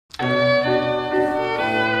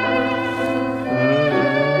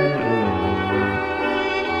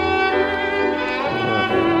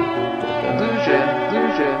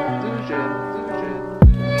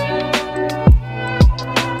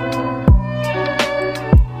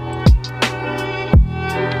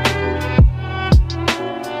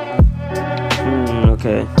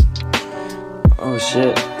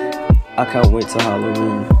can't wait till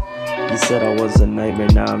Halloween. You said I was a nightmare,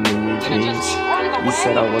 now I'm in your dreams. You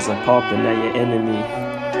said I wasn't popping, now you're enemy.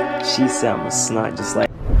 She said I'm a snot just like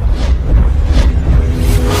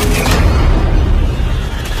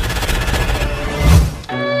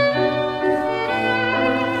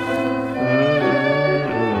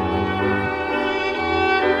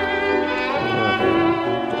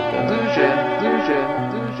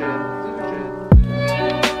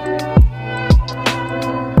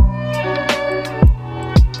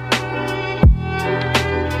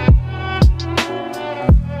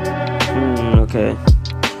okay.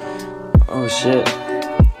 Oh shit,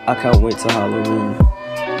 I can't wait till Halloween.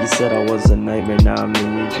 You said I was a nightmare, now I'm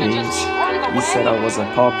in your dreams. You said I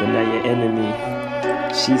wasn't popping, now you're enemy.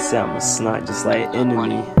 She said I'm a snot just like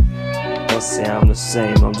enemy. Don't say I'm the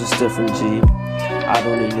same, I'm just different, G. I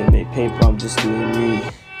don't even make paper, I'm just doing me.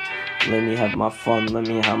 Let me have my fun, let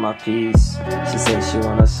me have my peace. She said she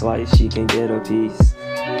want a slice, she can get a piece.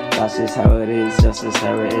 That's just how it is, just as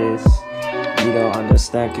how it is. You don't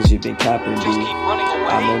understand cause you've been capping me.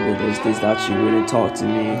 I remember those days that you wouldn't talk to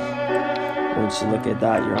me. Once you look at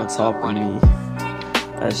that, you're on top of me.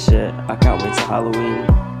 That shit, I can't wait till Halloween.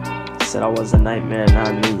 You said I was a nightmare, now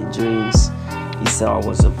I'm in your dreams. You said I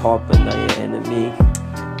wasn't popping, now you're enemy.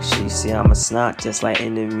 She see I'm a snot just like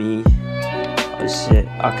enemy. Oh shit,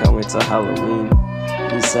 I can't wait till Halloween.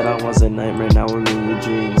 You said I was a nightmare, now I'm in your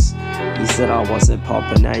dreams. You said I wasn't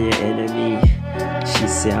popping, now you're enemy. She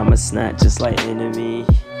say I'm a snot just like enemy.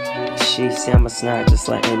 She say I'm a snot just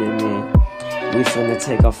like enemy. We finna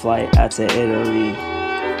take a flight out to Italy.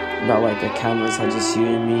 Not like the cameras, are just you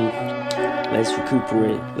and me. Let's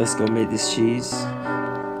recuperate, let's go make this cheese.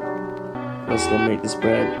 Let's go make this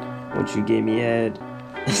bread. Won't you give me head?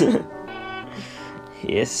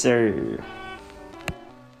 Yes sir.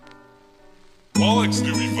 Wallach's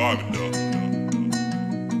still reviving though.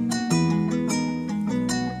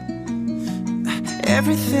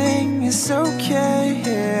 Everything is okay,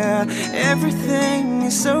 yeah. Everything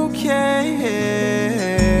is okay,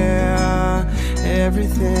 yeah.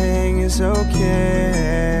 Everything is okay,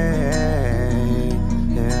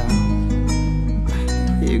 yeah.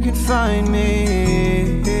 You can find me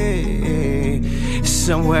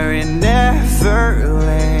somewhere in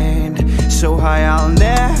Neverland, so high I'll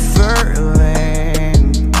never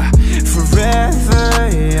land, forever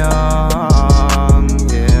young.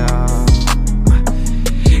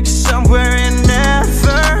 Somewhere in Neverland,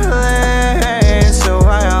 so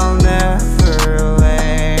high I'll never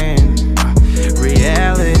land.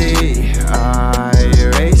 Reality, I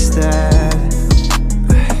erase that,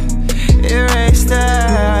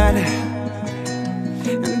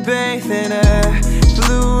 and bathe in the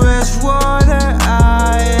bluest water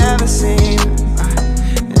I ever seen.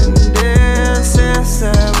 And this is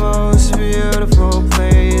the most beautiful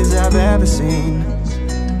place I've ever seen.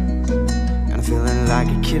 Feeling like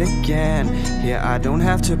a kid again. Yeah, I don't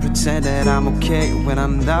have to pretend that I'm okay when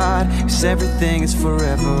I'm not, cause everything is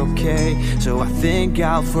forever okay. So I think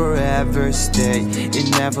I'll forever stay in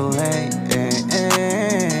Neverland.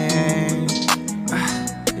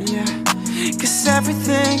 Yeah, cause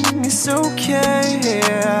everything is okay.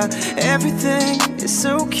 Yeah, everything is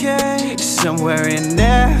okay. Somewhere in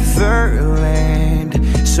Neverland,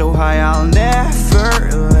 so high I'll never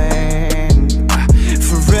land,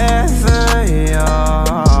 forever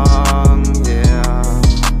young, yeah.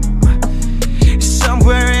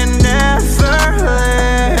 Somewhere in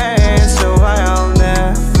Neverland, so high I'll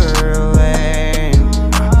never land.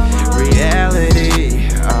 Reality,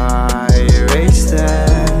 I erase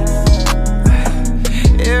that,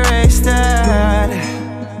 erase that.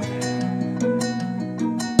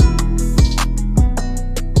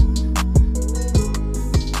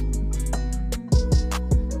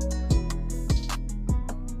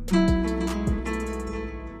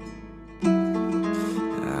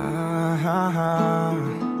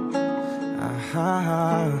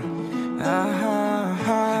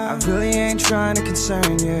 I really ain't trying to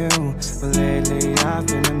concern you, but lately I've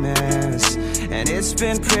been a mess, and it's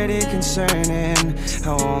been pretty concerning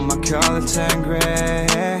how all my color turned gray.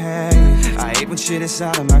 I hate when shit is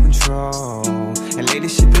out of my control, and lately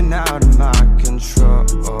shit been out of my control.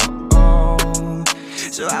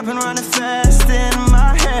 So I've been running fast in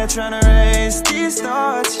my head, trying to erase these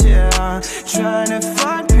thoughts, yeah. Trying to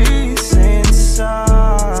find peace inside,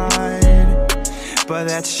 but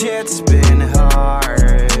that shit's been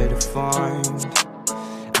hard to find.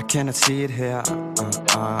 I cannot see it here,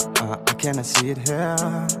 I cannot see it here.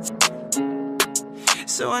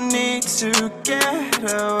 So I need to get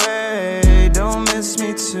away. Don't miss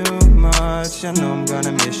me too much, I know I'm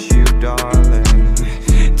gonna miss you, darling.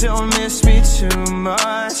 Don't miss me too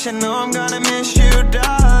much. I know I'm gonna miss you,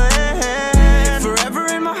 darling. Forever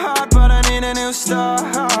in my heart, but I need a new start.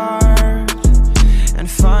 And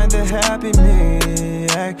find the happy me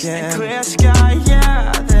again. And clear sky,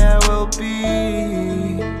 yeah, there will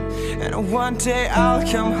be. And one day I'll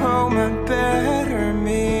come home and better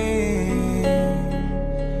me.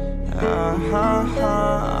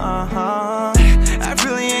 I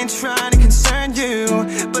really ain't trying to concern you,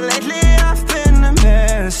 but lately I've been a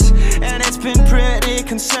mess, and it's been pretty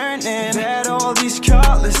concerning that all these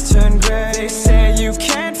colors turn gray. They say you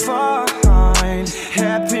can't find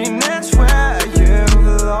happiness where you've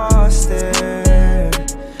lost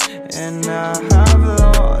it, and I've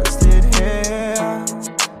lost it here.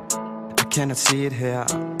 I cannot see it here,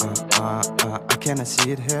 I cannot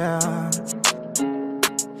see it here.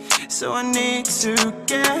 So I need to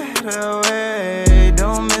get away.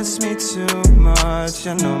 Don't miss me too much.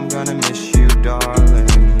 I know I'm gonna miss you, darling.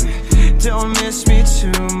 Don't miss me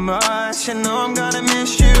too much. I know I'm gonna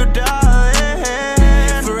miss you,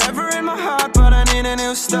 darling. Forever in my heart, but I need a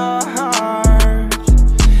new start.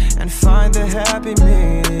 And find the happy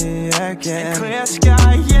me again. And clear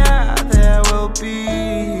sky, yeah, there will be.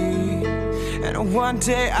 And one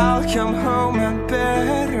day I'll come home and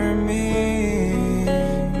better me.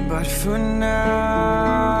 But for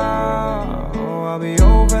now, I'll be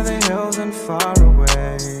over the hills and far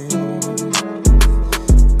away.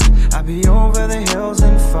 I'll be over the hills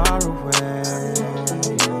and far away.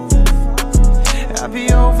 I'll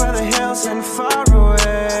be over the hills and far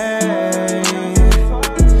away.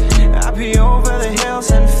 I'll be over the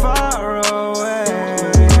hills and far away.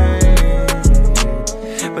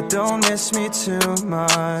 But don't miss me too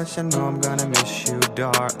much. I know I'm gonna miss you,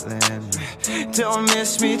 darling. Don't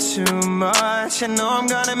miss me too much. I know I'm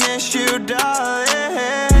gonna miss you,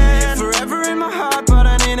 darling. Forever in my heart, but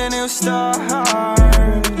I need a new start.